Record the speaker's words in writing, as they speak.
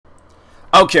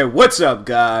Okay, what's up,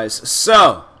 guys?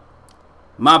 So,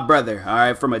 my brother,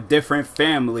 alright, from a different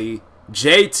family,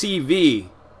 JTV,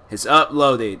 has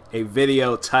uploaded a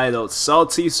video titled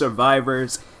Salty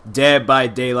Survivors Dead by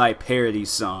Daylight Parody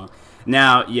Song.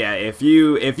 Now, yeah, if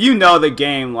you know the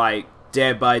game like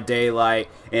Dead by Daylight,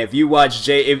 and if you watch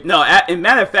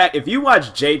matter of fact, if you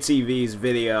watch JTV's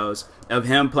videos of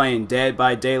him playing Dead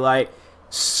by Daylight,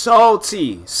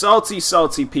 salty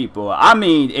people. I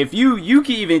mean, if you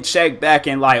can even check back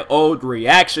in like old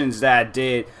reactions that I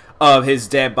did of his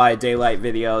Dead by Daylight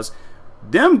videos,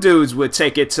 them dudes would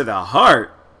take it to the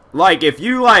heart. Like if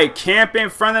you like camp in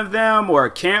front of them or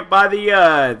camp by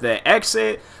the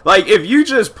exit, like if you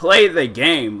just play the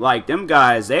game, like them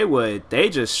guys, they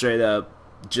just straight up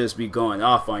just be going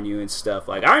off on you and stuff.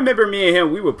 Like I remember me and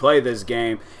him, we would play this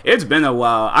game. It's been a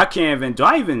while.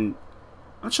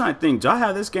 I'm trying to think, do I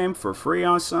have this game for free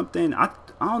on something? I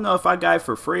don't know if I got it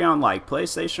for free on like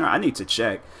PlayStation. I need to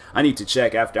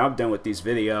check. After I'm done with these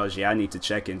videos. Yeah, I need to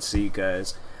check and see,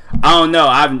 cause I don't know.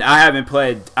 I haven't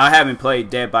played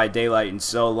Dead by Daylight in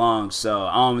so long, so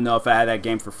I don't know if I have that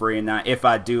game for free or not. If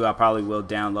I do, I probably will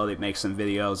download it, make some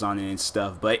videos on it and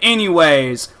stuff. But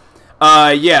anyways,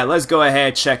 yeah, let's go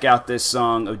ahead, check out this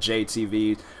song of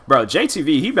JTV. Bro,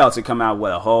 JTV, he about to come out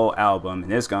with a whole album,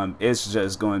 and it's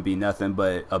just going to be nothing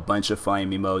but a bunch of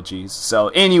flame emojis. So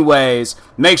anyways,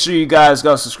 make sure you guys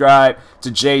go subscribe to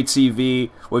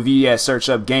JTV. Or if you search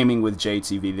up Gaming with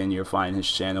JTV, then you'll find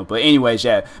his channel. But anyways,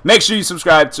 yeah, make sure you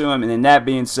subscribe to him. And then that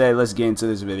being said, let's get into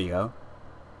this video.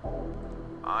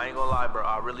 I ain't gonna lie, bro.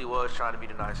 I really was trying to be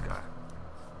the nice guy.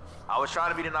 I was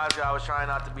trying to be the nice guy. I was trying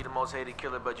not to be the most hated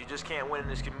killer, but you just can't win in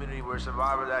this community where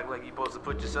survivors act like you're supposed to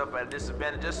put yourself at a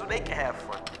disadvantage just so they can have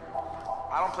fun.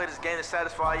 I don't play this game to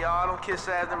satisfy y'all. I don't kiss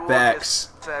ass, never will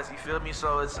kiss ass. You feel me?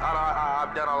 So it's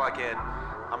I've done all I can.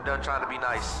 I'm done trying to be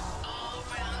nice.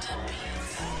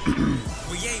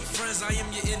 We ain't friends, I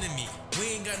am your enemy. We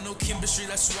ain't got no chemistry,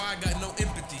 that's why I got no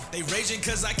empathy. They raging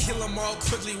cause I kill them all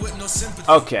quickly with no sympathy.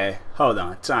 Okay, hold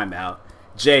on, time out.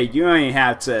 Jay, you ain't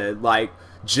have to, like,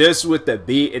 just with the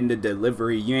beat and the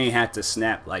delivery, you ain't have to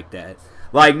snap like that.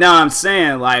 Like, no, I'm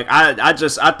saying, like, I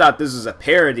thought this was a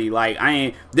parody.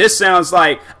 Like, this sounds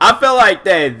like, I feel like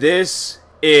that this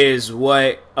is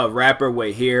what a rapper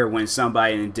would hear when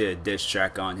somebody did a diss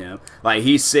track on him. Like,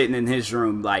 he's sitting in his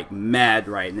room, like, mad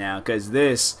right now, because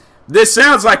this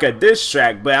sounds like a diss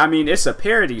track, but I mean, it's a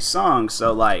parody song,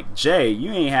 so, like, Jay,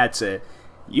 you ain't had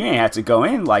to go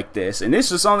in like this, and this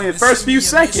was only the first few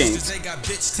seconds. They got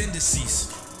bitch tendencies.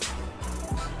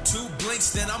 2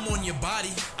 blinks, then I'm on your body.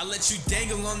 I let you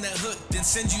dangle on that hook, then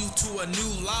send you to a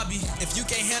new lobby. If you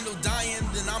can't handle dying,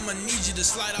 then I'ma need you to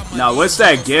slide out my Now, what's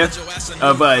that gif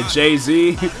of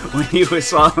Jay-Z when he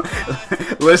was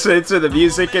listening to the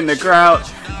music in the crowd?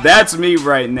 That's me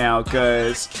right now,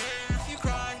 cause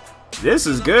this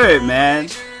is good, man.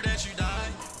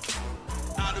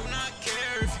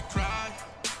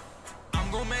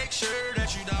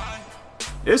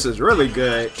 This is really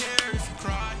good.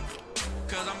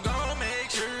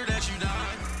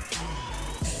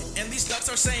 And these ducks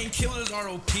are saying killers are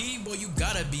OP. Boy, you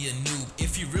gotta be a noob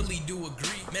if you really do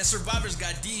agree. Man, survivors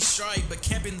got D-strike, but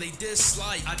camping they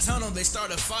dislike. I tell them they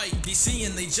start a fight, DC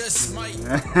and they just might.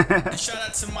 And shout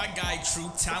out to my guy,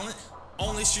 True Talent.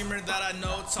 Only streamer that I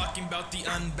know talking about the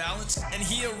unbalanced. And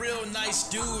he a real nice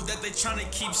dude that they trying to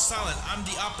keep silent. I'm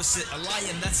the opposite, a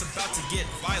lion that's about to get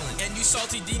violent. And you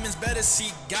salty demons better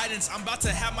seek guidance. I'm about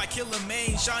to have my killer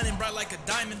mane shining bright like a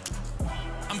diamond.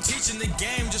 I'm teaching the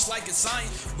game just like it's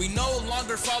science. We no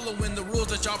longer following the rules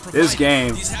that y'all provide. This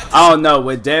game, I don't know,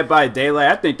 with Dead by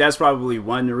Daylight, I think that's probably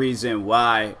one reason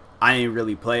why I didn't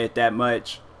really play it that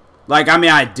much. Like, I mean,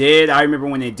 I remember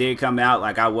when it did come out,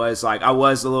 like, I was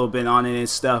a little bit on it and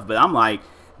stuff, but I'm like,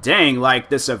 dang, like,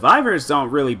 the survivors don't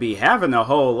really be having a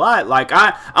whole lot. Like,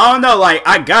 I don't know, like,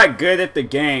 I got good at the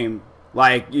game,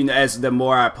 like, you know, as the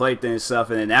more I played and stuff,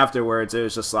 and then afterwards, it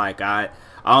was just like, I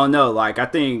don't know, like, I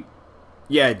think,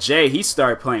 yeah, Jay, he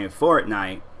started playing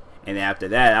Fortnite, and after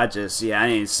that, I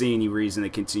didn't see any reason to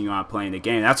continue on playing the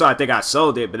game. That's why I think I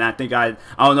sold it, but I think I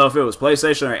don't know if it was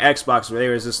PlayStation or Xbox where they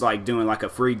was just like doing like a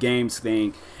free games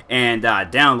thing, and I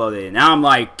downloaded it. Now I'm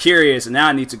like curious, and now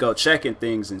I need to go checking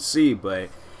things and see. But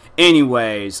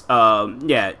anyways,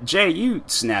 yeah, Jay, you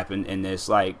snapping in this,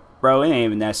 like, bro, it ain't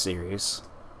even that serious.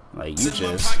 Like, you just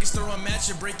my pockets, throw a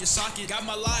match and break your socket. Got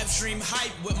my live stream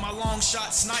hype with my long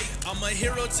shot snipe. I'm a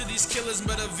hero to these killers,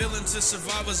 but a villain to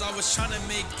survivors. I was trying to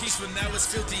make peace, but now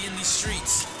it's filthy in these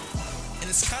streets. And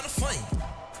it's kind of funny.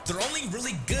 They're only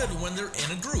really good when they're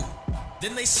in a group.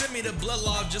 Then they send me the blood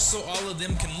log just so all of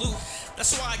them can loot.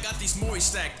 That's why I got these Mori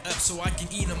stacked up so I can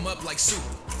eat them up like soup.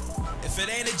 If it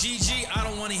ain't a GG, I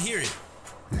don't want to hear it.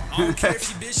 I don't care if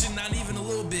you bitching, not even a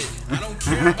little bit. I don't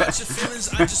care about your feelings,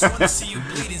 I just want to see you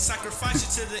bleeding.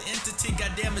 Sacrifice you to the entity,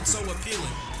 goddamn it's so appealing.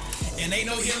 And ain't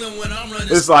no healing when I'm running.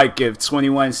 It's like if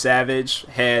 21 Savage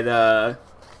had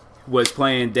was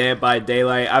playing Dead by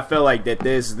Daylight. I feel like that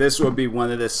this would be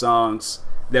one of the songs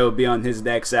that would be on his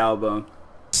next album.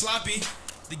 Sloppy.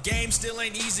 The game still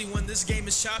ain't easy when this game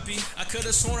is choppy. I could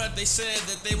have sworn that they said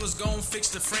that they was gonna fix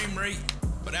the frame rate,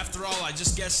 but after all, I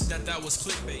just guessed that that was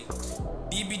clickbait.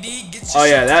 DBD, get your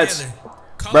shit together.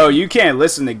 Bro, you can't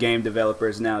listen to game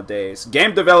developers nowadays.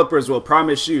 Game developers will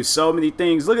promise you so many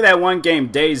things. Look at that one game,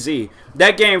 DayZ.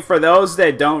 That game, for those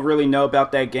that don't really know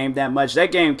about that game that much,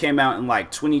 that game came out in like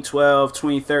 2012,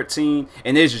 2013,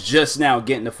 and it's just now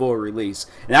getting the full release.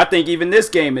 And I think even this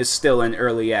game is still in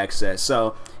early access.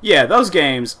 So, yeah, those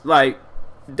games, like,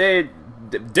 the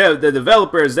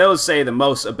developers, they'll say the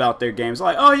most about their games.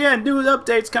 Like, oh yeah, new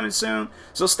updates coming soon,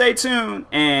 so stay tuned.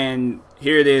 And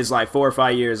here it is like 4 or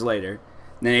 5 years later.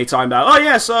 And then they talking about, oh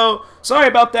yeah, so sorry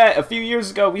about that. A few years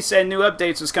ago we said new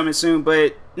updates was coming soon,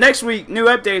 but next week new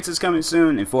updates is coming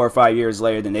soon. And 4 or 5 years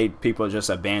later, then people just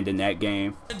abandon that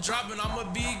game. Dropping,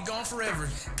 I'ma be gone forever.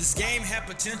 This game had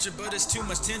potential, but it's too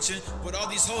much tension. With all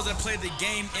these hoes that play the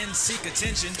game and seek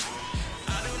attention.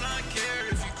 I do not care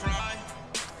if you cry.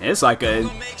 It's like a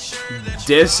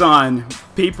diss on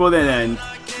people that then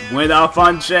went off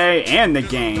on Jay and the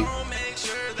game.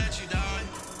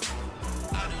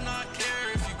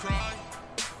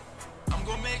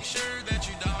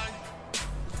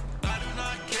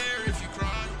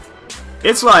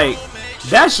 It's like,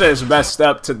 that's just messed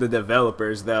up to the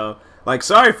developers though. Like,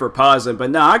 sorry for pausing,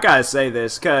 but no, I gotta say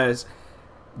this, because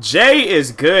Jay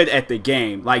is good at the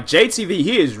game. Like, JTV,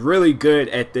 he is really good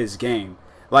at this game.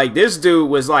 Like, this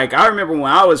dude was like, I remember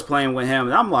when I was playing with him,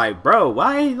 and I'm like, bro,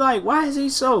 why is he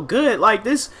so good? Like,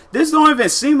 this don't even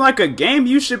seem like a game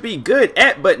you should be good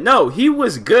at. But no, he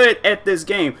was good at this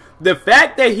game. The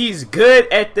fact that he's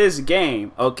good at this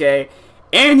game, okay,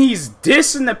 and he's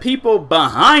dissing the people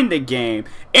behind the game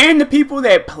and the people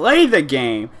that play the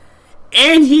game,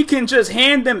 and he can just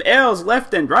hand them L's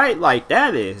left and right, like,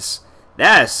 that's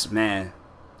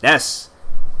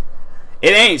it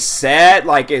ain't sad,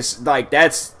 like, it's like,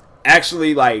 that's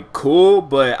actually like cool,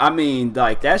 but I mean,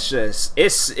 like, that's just,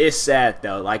 it's sad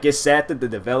though. Like, it's sad that the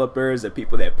developers, the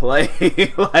people that play,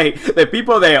 like, the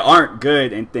people that aren't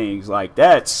good and things, like,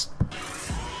 that's,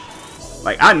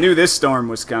 like, I knew this storm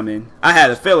was coming. I had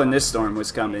a feeling this storm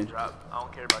was coming. I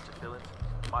don't care about your feelings.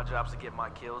 My job's to get my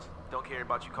kills. Don't care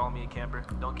about you calling me a camper.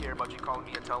 Don't care about you calling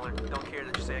me a teller. Don't care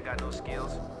that you say I got no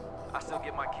skills. I still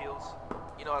get my kills.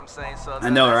 You know what I'm saying? So I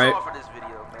know, right? All for this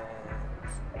video,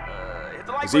 man. Hit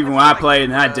the like button, even when I played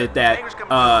and I did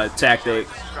that tactic,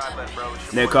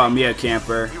 they called me a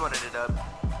camper. We running it up.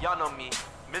 Y'all know me,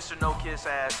 Mr. No Kiss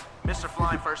Ass, Mr.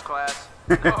 Flying First Class.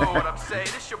 You know what I'm saying?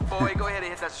 This your boy. Go ahead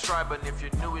and hit that subscribe button if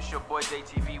you're new. It's your boy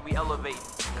JTV. We elevate.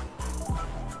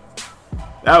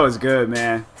 That was good,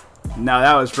 man. No,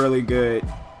 that was really good.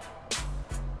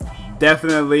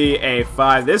 Definitely a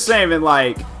 5. This ain't even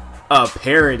like a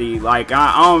parody. Like,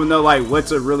 I don't know, like, what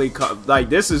to really call. Like,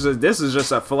 this is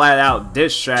just a flat out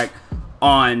diss track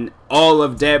on all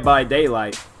of Dead by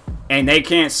Daylight, and they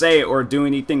can't say or do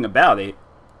anything about it.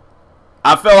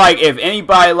 I feel like if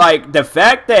anybody, like, the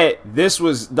fact that this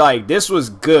was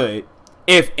good,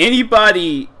 if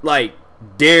anybody, like,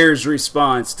 dares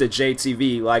response to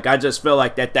JTV, like, I just feel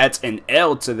like that's an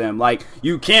L to them. Like,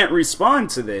 you can't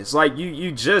respond to this. Like,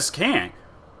 you just can't.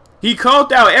 He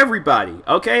called out everybody,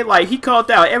 okay? Like, he called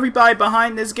out everybody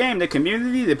behind this game, the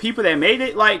community, the people that made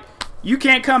it. Like, you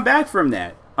can't come back from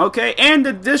that, okay? And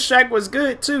the diss track was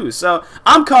good, too. So,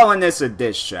 I'm calling this a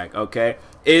diss track, okay?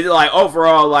 It, like,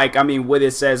 overall, like, I mean, what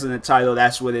it says in the title,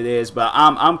 that's what it is. But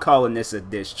I'm calling this a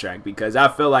diss track because I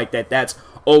feel like that's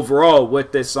overall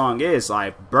what this song is.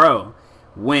 Like, bro,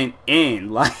 went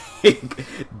in. Like,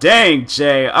 dang,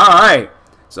 Jay. All right.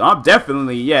 So I'm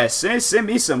definitely, yeah, send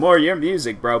me some more of your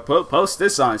music, bro. Post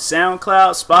this on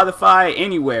SoundCloud, Spotify,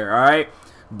 anywhere, all right?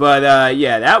 But,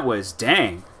 yeah, that was,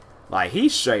 dang. Like, he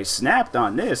straight snapped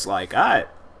on this. Like,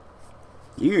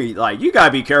 you gotta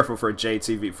be careful for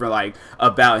JTV, for, like,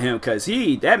 about him, because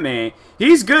that man,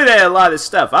 he's good at a lot of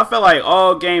stuff. I feel like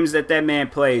all games that man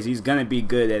plays, he's gonna be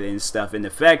good at it and stuff. And the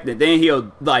fact that then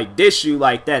he'll, like, diss you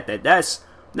like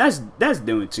that's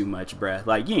doing too much, bruh.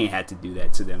 Like, you ain't had to do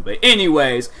that to them. But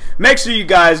anyways, make sure you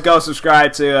guys go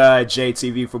subscribe to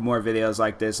JTV for more videos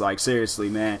like this. Like, seriously,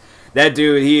 man. that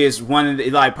dude, he is one of the,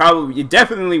 like, probably,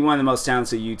 definitely one of the most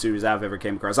talented YouTubers I've ever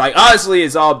came across. Like, honestly,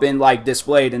 it's all been, like,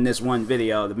 displayed in this one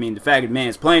video. I mean, the fact that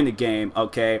man's playing the game,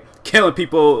 okay, killing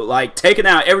people, like, taking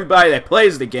out everybody that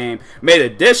plays the game, made a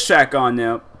diss track on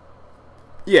them.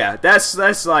 Yeah, he's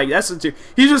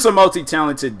just a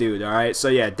multi-talented dude, alright? So,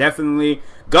 yeah, definitely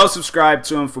go subscribe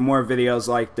to him for more videos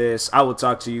like this. I will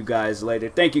talk to you guys later.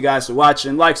 Thank you guys for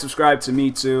watching. Like, subscribe to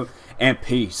me, too, and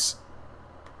peace.